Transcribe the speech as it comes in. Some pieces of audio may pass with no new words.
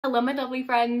Hello my lovely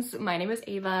friends, my name is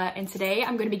Ava and today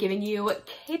I'm going to be giving you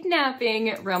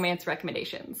kidnapping romance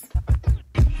recommendations.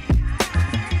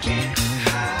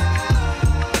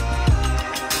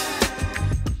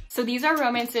 So these are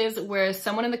romances where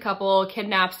someone in the couple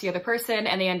kidnaps the other person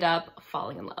and they end up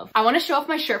falling in love. I want to show off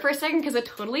my shirt for a second because it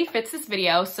totally fits this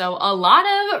video. So a lot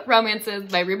of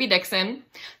romances by Ruby Dixon,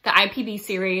 the IPB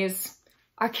series,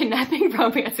 are kidnapping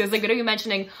romances. I'm going to be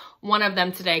mentioning one of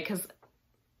them today because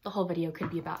the whole video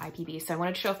could be about IPB. So I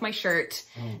wanted to show off my shirt.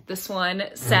 This one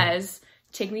says,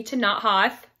 "Take me to Not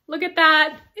Hoth." Look at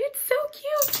that. It's so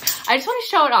cute. I just want to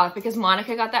show it off because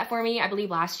Monica got that for me, I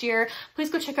believe last year. Please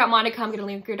go check out Monica. I'm going to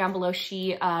link her down below.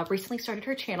 She recently started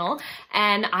her channel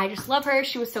and I just love her.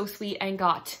 She was so sweet and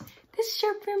got this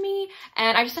shirt for me.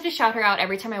 And I just have to shout her out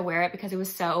every time I wear it because it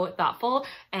was so thoughtful.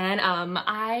 And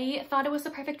I thought it was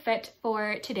the perfect fit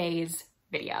for today's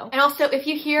video. And also, if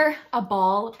you hear a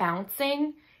ball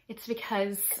bouncing, it's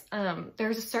because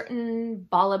there's a certain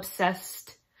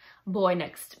ball-obsessed boy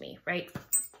next to me, right?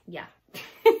 Yeah.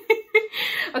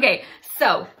 Okay,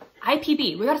 so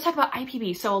IPB. We gotta talk about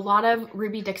IPB. So a lot of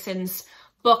Ruby Dixon's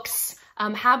books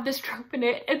have this trope in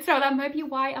it, and so that might be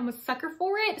why I'm a sucker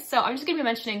for it. So I'm just gonna be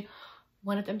mentioning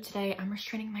one of them today. I'm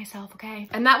restraining myself, okay?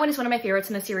 And that one is one of my favorites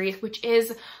in the series, which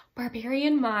is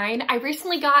Barbarian Mind. I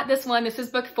recently got this one. This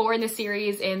is book 4 in the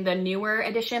series in the newer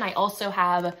edition. I also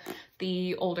have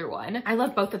the older one. I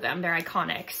love both of them. They're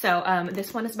iconic. So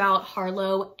this one is about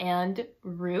Harlow and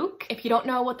Rook. If you don't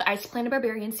know what the Ice Planet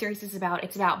Barbarian series is about,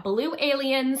 it's about blue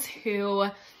aliens who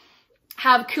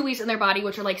have cooeys in their body,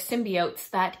 which are like symbiotes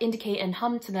that indicate and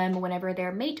hum to them whenever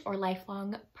their mate or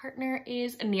lifelong partner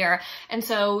is near. And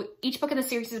so each book in the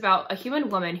series is about a human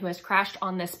woman who has crashed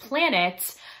on this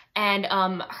planet and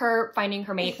her finding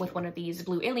her mate with one of these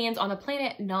blue aliens on the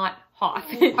planet Not Hoth.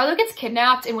 Harlow gets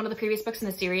kidnapped in one of the previous books in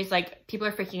the series. Like, people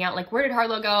are freaking out, like, where did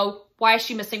Harlow go? Why is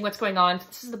she missing? What's going on?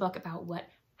 This is the book about what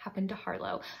happened to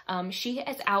Harlow. She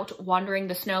is out wandering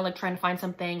the snow, like trying to find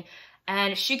something,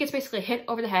 and she gets basically hit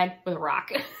over the head with a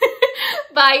rock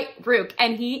by Rook,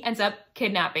 and he ends up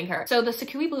kidnapping her. So the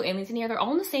Sakui blue aliens in here, they're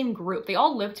all in the same group. They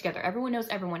all live together. Everyone knows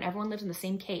everyone. Everyone lives in the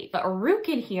same cave. But Rook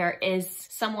in here is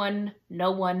someone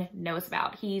no one knows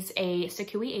about. He's a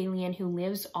Sakui alien who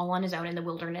lives all on his own in the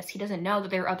wilderness. He doesn't know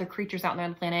that there are other creatures out there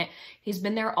on the planet. He's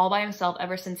been there all by himself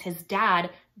ever since his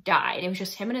dad died. It was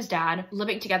just him and his dad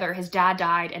living together. His dad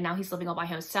died and now he's living all by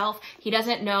himself. He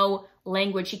doesn't know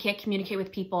language. He can't communicate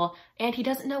with people, and he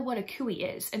doesn't know what a cooey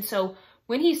is. And so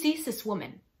when he sees this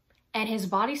woman and his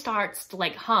body starts to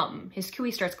like hum, his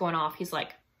cooey starts going off, he's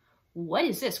like, what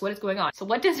is this? What is going on? So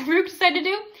what does Rook decide to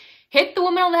do? Hit the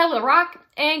woman on the head with a rock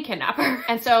and kidnap her.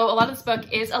 And so a lot of this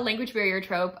book is a language barrier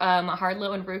trope.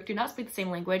 Harlow and Rook do not speak the same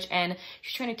language, and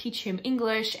she's trying to teach him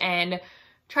English and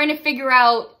trying to figure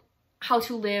out how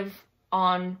to live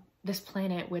on this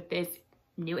planet with this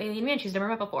new alien man she's never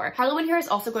met before. Harlow in here is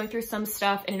also going through some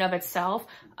stuff in and of itself.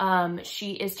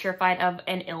 She is terrified of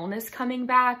an illness coming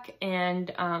back,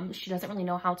 and she doesn't really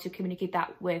know how to communicate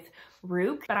that with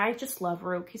Rook. But I just love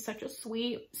Rook. He's such a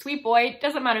sweet boy. It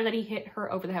doesn't matter that he hit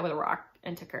her over the head with a rock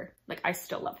and took her. Like, I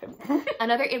still love him.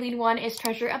 Another alien one is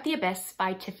Treasure of the Abyss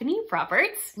by Tiffany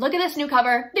Roberts. Look at this new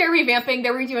cover. They're revamping,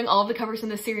 they're redoing all of the covers in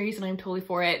this series, and I'm totally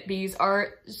for it. These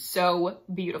are so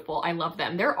beautiful. I love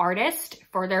them. Their artist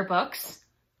for their books,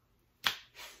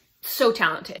 so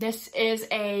talented. This is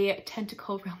a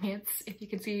tentacle romance, if you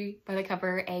can see by the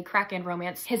cover, a Kraken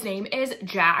romance. His name is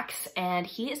Jax, and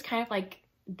he is kind of like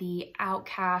the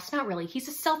outcast. Not really. He's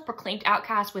a self-proclaimed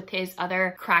outcast with his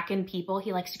other Kraken people.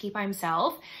 He likes to keep by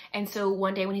himself. And so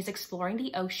one day when he's exploring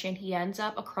the ocean, he ends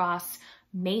up across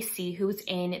Macy, who's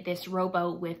in this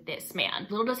rowboat with this man.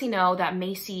 Little does he know that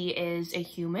Macy is a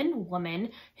human woman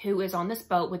who is on this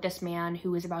boat with this man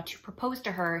who is about to propose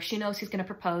to her. She knows he's going to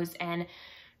propose, and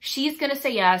she's gonna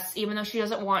say yes, even though she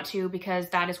doesn't want to, because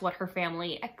that is what her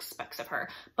family expects of her.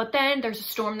 But then there's a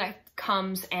storm that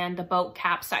comes and the boat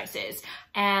capsizes,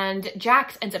 and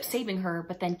Jax ends up saving her,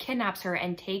 but then kidnaps her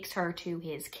and takes her to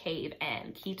his cave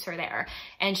and keeps her there.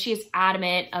 And she is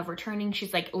adamant of returning.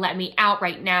 She's like, let me out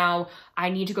right now.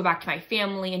 I need to go back to my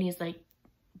family. And he's like,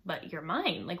 but you're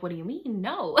mine. Like, what do you mean?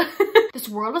 No. This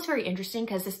world is very interesting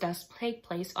because this does take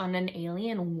place on an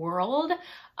alien world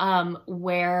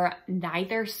where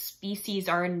neither species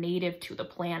are native to the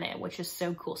planet, which is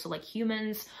so cool. So like,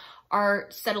 humans are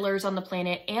settlers on the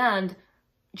planet and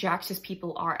Jax's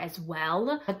people are as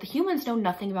well. But the humans know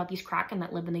nothing about these Kraken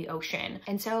that live in the ocean.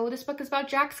 And so this book is about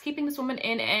Jax keeping this woman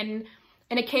in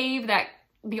a cave that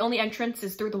the only entrance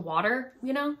is through the water,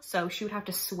 you know? So she would have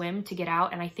to swim to get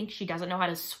out, and I think she doesn't know how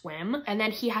to swim. And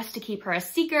then he has to keep her a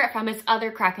secret from his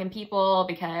other Kraken people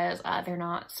because they're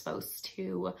not supposed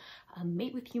to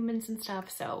mate with humans and stuff.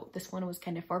 So this one was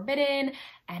kind of forbidden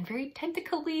and very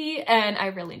tentacly, and I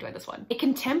really enjoyed this one. A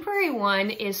contemporary one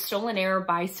is Stolen Air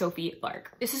by Sophie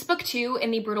Lark. This is book 2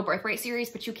 in the Brutal Birthright series,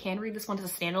 but you can read this one as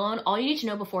a standalone. All you need to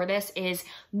know before this is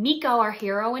Miko, our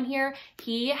hero in here,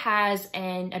 he has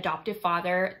an adoptive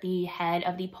father, the head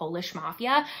of the Polish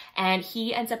mafia, and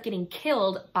he ends up getting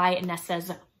killed by Nessa's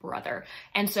brother.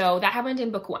 And so that happened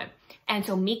in book 1. And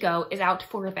so Miko is out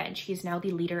for revenge. He's now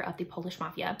the leader of the Polish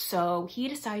mafia. So he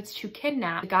decides to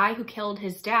kidnap the guy who killed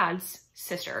his dad's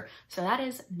sister. So that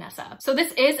is Nessa. So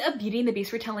this is a Beauty and the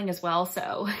Beast retelling as well.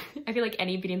 So I feel like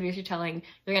any Beauty and the Beast retelling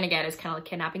you're gonna get is kind of like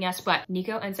kidnapping-esque, but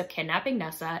Nico ends up kidnapping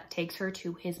Nessa, takes her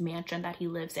to his mansion that he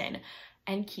lives in,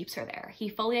 and keeps her there. He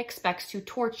fully expects to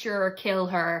torture or kill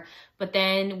her, but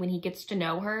then when he gets to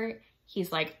know her,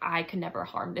 he's like, I could never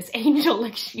harm this angel.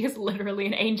 Like, she is literally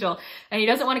an angel. And he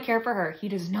doesn't want to care for her. He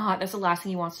does not. That's the last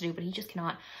thing he wants to do, but he just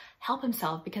cannot help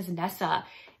himself because Nessa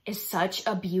is such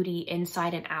a beauty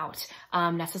inside and out.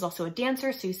 Nessa's also a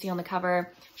dancer. So you see on the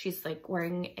cover, she's like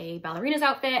wearing a ballerina's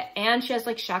outfit and she has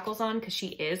like shackles on because she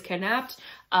is kidnapped.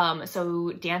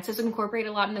 So dance is incorporated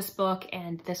a lot in this book.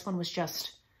 And this one was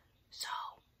just so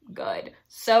good.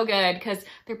 So good because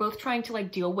they're both trying to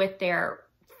like deal with their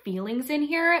feelings in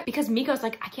here because Miko's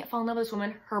like, I can't fall in love with this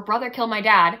woman. Her brother killed my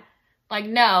dad. Like,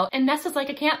 no. And Nessa's like,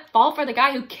 I can't fall for the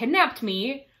guy who kidnapped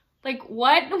me. Like,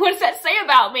 what does that say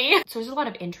about me? So there's a lot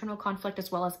of internal conflict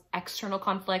as well as external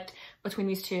conflict between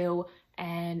these two,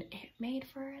 and it made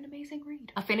for an amazing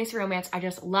read. A fantasy romance I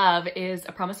just love is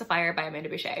A Promise of Fire by Amanda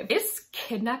Boucher. This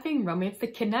kidnapping romance, the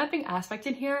kidnapping aspect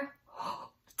in here,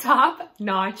 top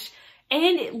notch,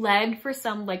 and it led for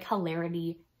some like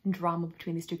hilarity and drama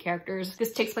between these two characters.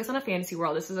 This takes place on a fantasy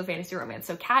world. This is a fantasy romance.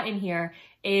 So Kat in here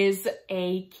is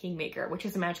a kingmaker, which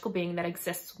is a magical being that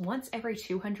exists once every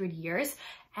 200 years,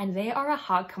 and they are a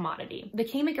hot commodity. The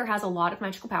kingmaker has a lot of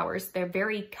magical powers. They're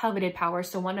very coveted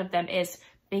powers. So one of them is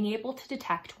being able to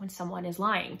detect when someone is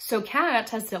lying. So Kat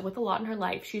has dealt with a lot in her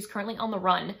life. She's currently on the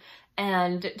run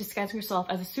and disguising herself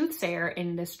as a soothsayer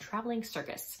in this traveling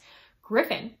circus.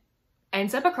 Griffin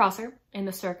ends up across her in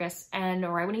the circus, and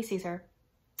right when he sees her,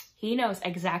 he knows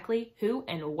exactly who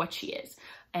and what she is.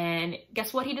 And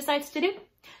guess what he decides to do?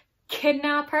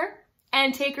 Kidnap her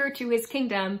and take her to his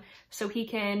kingdom so he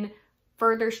can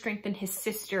further strengthen his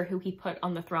sister who he put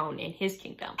on the throne in his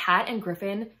kingdom. Kat and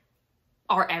Griffin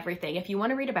are everything. If you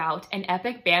want to read about an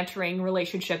epic bantering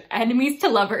relationship, enemies to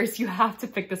lovers, you have to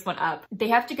pick this one up. They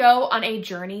have to go on a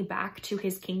journey back to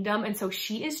his kingdom, and so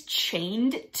she is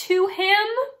chained to him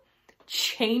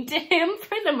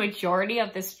for the majority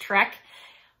of this trek.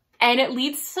 And it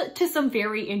leads to some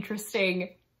very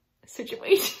interesting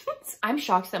situations. I'm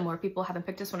shocked that more people haven't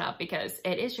picked this one up because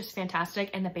it is just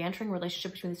fantastic. And the bantering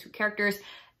relationship between these two characters,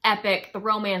 epic. The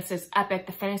romance is epic.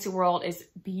 The fantasy world is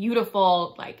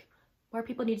beautiful. Like, more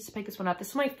people need to pick this one up. This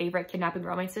is my favorite kidnapping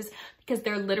romances because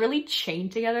they're literally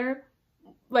chained together.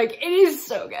 Like, it is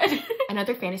so good.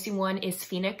 Another fantasy one is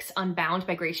Phoenix Unbound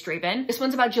by Grace Draven. This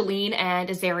one's about Jeline and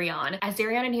Azarion.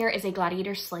 Azarion in here is a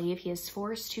gladiator slave. He is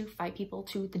forced to fight people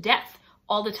to the death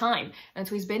all the time. And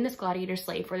so he's been this gladiator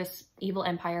slave for this evil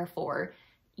empire for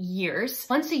years.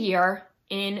 Once a year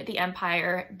in the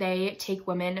empire, they take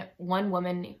women, one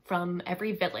woman from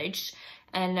every village,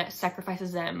 and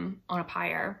sacrifices them on a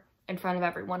pyre in front of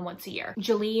everyone once a year.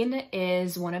 Jeline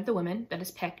is one of the women that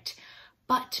is picked,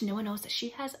 but no one knows that she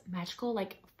has magical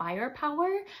like fire power,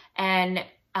 and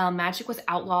magic was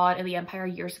outlawed in the empire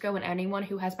years ago, and anyone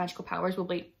who has magical powers will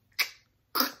be,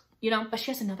 you know, but she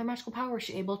has another magical power where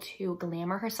she's able to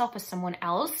glamour herself as someone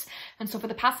else. And so for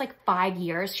the past like 5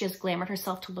 years, she has glamored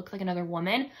herself to look like another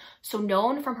woman. So no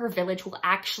one from her village will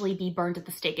actually be burned at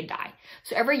the stake and die.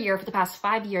 So every year for the past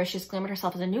 5 years, she's glamored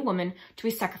herself as a new woman to be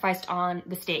sacrificed on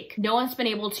the stake. No one's been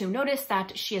able to notice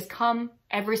that she has come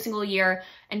every single year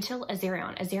until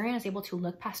Azarion. Azarion is able to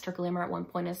look past her glamour at one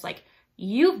point and is like,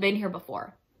 you've been here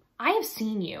before. I have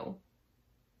seen you.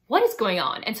 What is going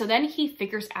on? And so then he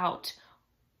figures out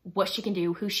what she can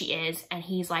do, who she is, and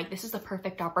he's like, this is the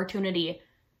perfect opportunity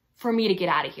for me to get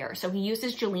out of here. So he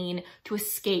uses Jeline to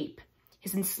escape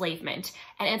his enslavement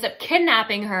and ends up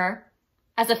kidnapping her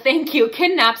as a thank you,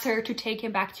 kidnaps her to take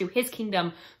him back to his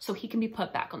kingdom so he can be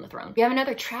put back on the throne. We have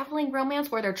another traveling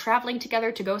romance where they're traveling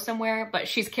together to go somewhere, but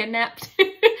she's kidnapped.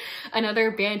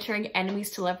 Another bantering enemies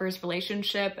to lovers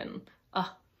relationship, and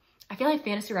I feel like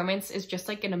fantasy romance is just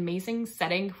like an amazing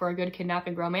setting for a good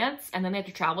kidnapping romance, and then they have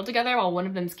to travel together while one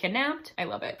of them's kidnapped. I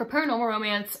love it. For paranormal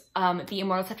romance, the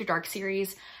Immortals After Dark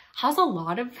series has a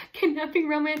lot of kidnapping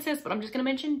romances, but I'm just gonna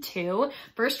mention two.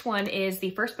 First one is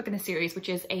the first book in the series, which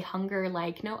is A Hunger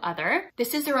Like No Other.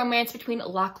 This is a romance between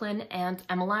Lachlan and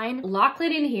Emmeline.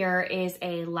 Lachlan in here is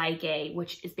a Lygae,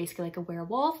 which is basically like a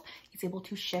werewolf. He's able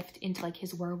to shift into like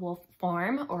his werewolf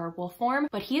form or wolf form,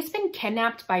 but he has been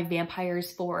kidnapped by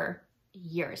vampires for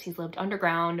years. He's lived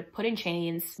underground, put in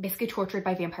chains, basically tortured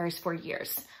by vampires for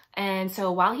years. And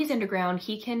so while he's underground,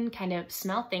 he can kind of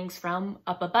smell things from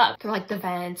up above through like the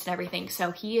vents and everything.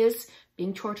 So he is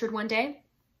being tortured one day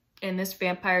in this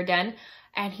vampire den,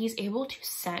 and he's able to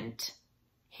scent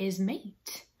his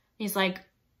mate. He's like,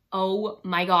 oh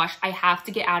my gosh, I have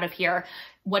to get out of here.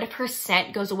 What if her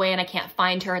scent goes away and I can't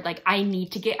find her? Like, I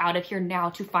need to get out of here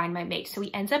now to find my mate. So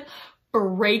he ends up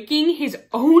breaking his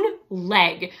own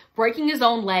leg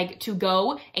to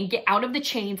go and get out of the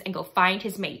chains and go find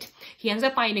his mate. He ends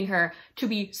up finding her to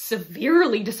be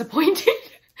severely disappointed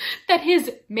that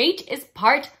his mate is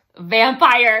part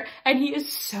vampire. And he is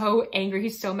so angry.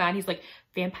 He's so mad. He's like,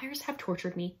 vampires have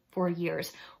tortured me for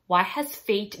years. Why has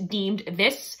fate deemed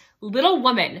this little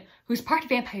woman who's part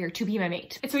vampire to be my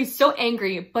mate? And so he's so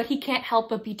angry, but he can't help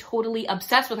but be totally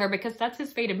obsessed with her because that's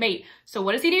his fated mate. So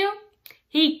what does he do?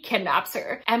 He kidnaps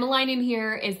her. Emmeline in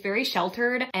here is very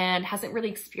sheltered and hasn't really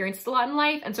experienced a lot in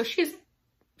life. And so she's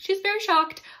very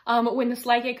shocked when this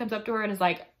Lygae comes up to her and is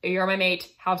like, you're my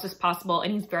mate, how's this possible?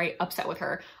 And he's very upset with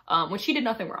her, when she did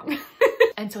nothing wrong.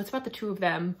 And so it's about the two of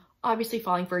them obviously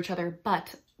falling for each other,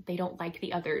 but they don't like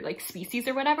the other like species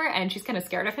or whatever. And she's kind of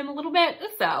scared of him a little bit.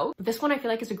 So this one I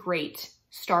feel like is a great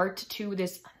start to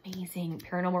this amazing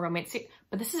paranormal romance.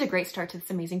 But this is a great start to this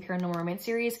amazing paranormal romance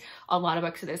series. A lot of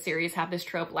books of this series have this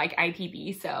trope like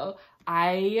IPB, so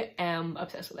I am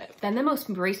obsessed with it. Then the most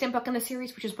recent book in the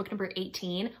series, which is book number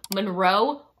 18,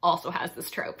 Monroe, also has this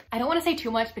trope. I don't want to say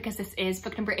too much because this is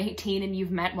book number 18 and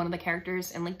you've met one of the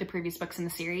characters in like the previous books in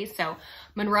the series. So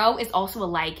Monroe is also a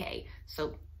Lygae,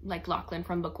 so like Lachlan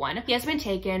from book 1. He has been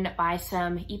taken by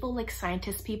some evil like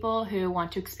scientist people who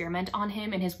want to experiment on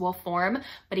him in his wolf form,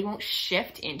 but he won't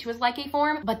shift into his Lygae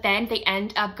form. But then they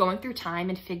end up going through time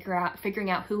and figuring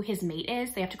out who his mate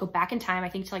is. They have to go back in time, I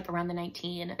think to like around the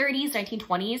 1930s,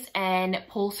 1920s, and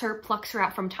plucks her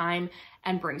out from time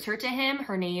and brings her to him.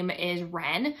 Her name is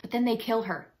Wren, but then they kill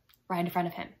her right in front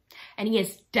of him. And he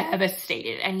is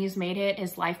devastated, and he's made it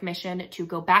his life mission to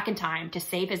go back in time to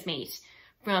save his mate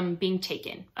from being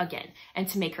taken again and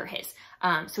to make her his.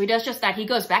 So he does just that. He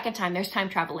goes back in time, there's time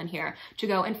travel in here, to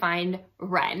go and find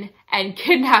Wren and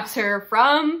kidnaps her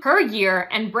from her year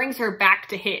and brings her back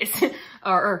to his,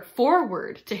 or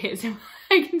forward to his, if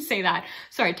I can say that.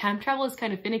 Sorry, time travel is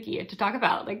kind of finicky to talk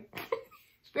about, like,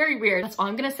 it's very weird. That's all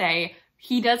I'm gonna say.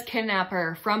 He does kidnap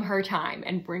her from her time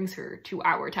and brings her to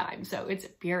our time. So it's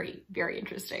very, very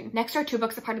interesting. Next are two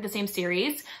books a part of the same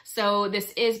series. So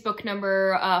this is book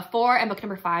number 4 and book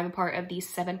number 5, a part of the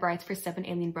 7 Brides for 7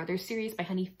 Alien Brothers series by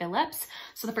Honey Phillips.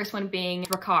 So the first one being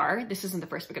Drakkar. This isn't the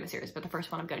first book in the series, but the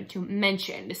first one I'm going to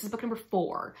mention. This is book number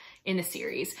 4 in the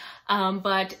series.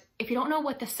 But if you don't know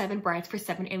what the 7 Brides for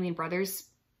 7 Alien Brothers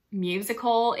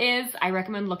musical is, I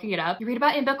recommend looking it up. You read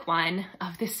about in book 1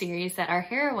 of this series that our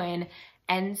heroine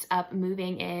ends up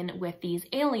moving in with these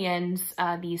aliens,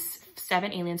 these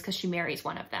 7 aliens, because she marries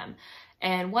one of them.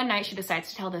 And one night she decides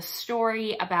to tell this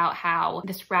story about how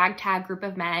this ragtag group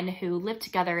of men who live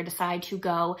together decide to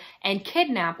go and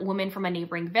kidnap women from a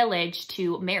neighboring village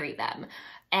to marry them.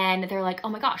 And they're like, oh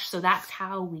my gosh, so that's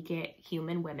how we get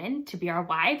human women to be our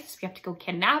wives. We have to go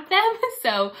kidnap them.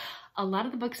 So a lot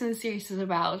of the books in the series is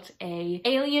about a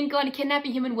alien going to kidnap a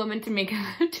human woman to make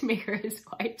her his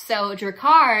wife. So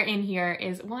Drakkar in here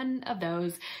is one of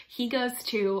those. He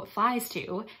flies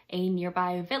to a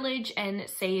nearby village and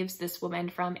saves this woman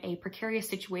from a precarious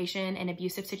situation, an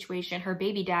abusive situation. Her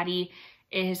baby daddy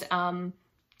is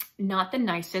not the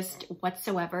nicest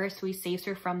whatsoever, so he saves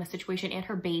her from the situation and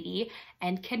her baby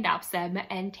and kidnaps them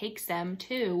and takes them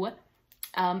to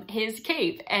his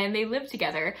cave, and they live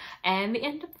together and they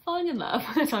end up falling in love.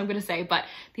 That's all I'm gonna say. But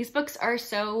these books are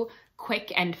so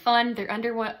quick and fun. They're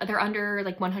under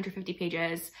like 150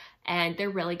 pages, and they're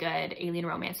really good alien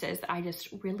romances that I just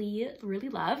really, really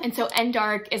love. And so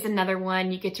Endark is another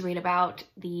one. You get to read about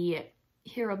the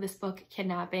hero of this book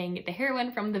kidnapping the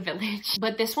heroine from the village.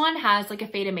 But this one has like a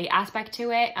fated mate aspect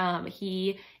to it.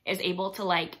 He is able to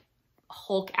like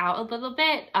hulk out a little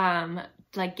bit,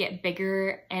 like get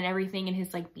bigger and everything in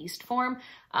his like beast form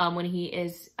when he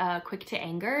is quick to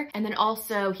anger. And then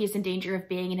also he's in danger of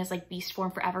being in his like beast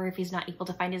form forever if he's not able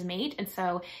to find his mate. And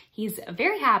so he's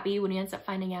very happy when he ends up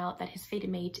finding out that his fated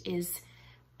mate is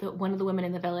one of the women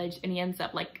in the village, and he ends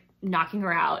up like knocking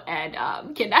her out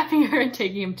and kidnapping her and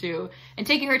taking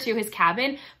her to his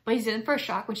cabin. But he's in for a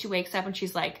shock when she wakes up and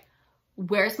she's like,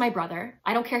 where's my brother?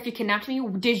 I don't care if you kidnapped me.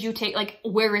 Did you take, like,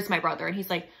 where is my brother? And he's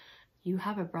like, you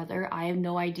have a brother? I have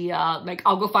no idea. Like,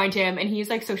 I'll go find him. And he's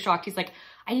like so shocked. He's like,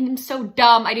 I'm so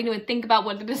dumb. I didn't even think about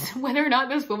whether or not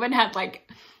this woman had like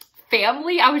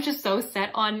family. I was just so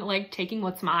set on like taking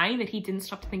what's mine that he didn't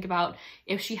stop to think about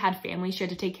if she had family she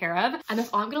had to take care of. And that's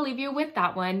all I'm gonna leave you with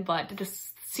that one. But this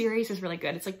series is really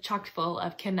good. It's like chock full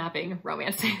of kidnapping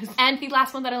romances. And the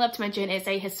last one that I love to mention is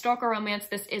a historical romance.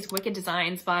 This is Wicked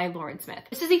Designs by Lauren Smith.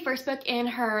 This is the first book in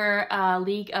her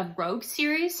League of Rogues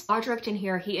series. Godric in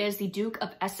here, he is the Duke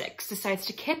of Essex, decides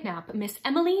to kidnap Miss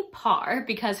Emily Parr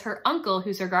because her uncle,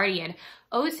 who's her guardian,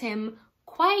 owes him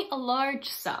quite a large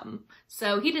sum.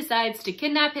 So he decides to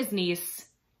kidnap his niece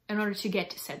in order to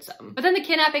get said sum. But then the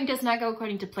kidnapping does not go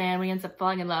according to plan when he ends up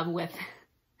falling in love with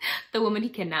the woman he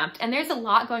kidnapped. And there's a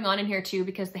lot going on in here too,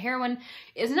 because the heroine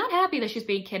is not happy that she's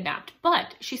being kidnapped,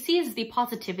 but she sees the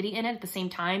positivity in it at the same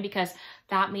time, because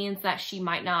that means that she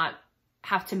might not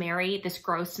have to marry this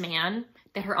gross man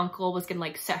that her uncle was gonna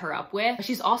like set her up with.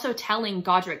 She's also telling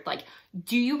Godric, like,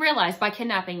 do you realize by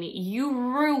kidnapping me, you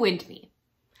ruined me.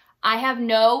 I have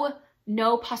no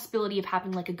possibility of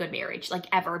having like a good marriage, like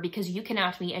ever, because you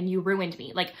kidnapped me and you ruined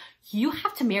me. Like, you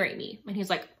have to marry me. And he's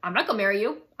like, I'm not gonna marry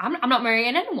you. I'm not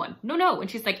marrying anyone. No. And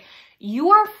she's like,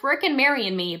 you are freaking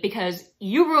marrying me because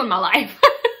you ruined my life.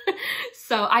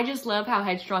 So I just love how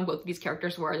headstrong both of these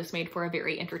characters were. This made for a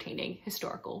very entertaining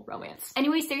historical romance.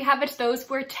 Anyways, there you have it. Those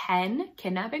were 10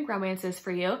 kidnapping romances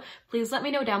for you. Please let me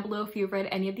know down below if you've read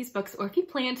any of these books or if you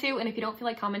plan to. And if you don't feel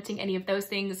like commenting any of those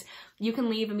things, you can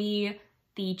leave me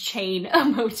the chain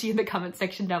emoji in the comment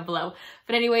section down below.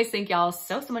 But anyways, thank y'all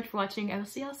so much for watching. I will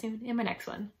see y'all soon in my next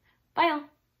one. Bye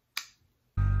y'all.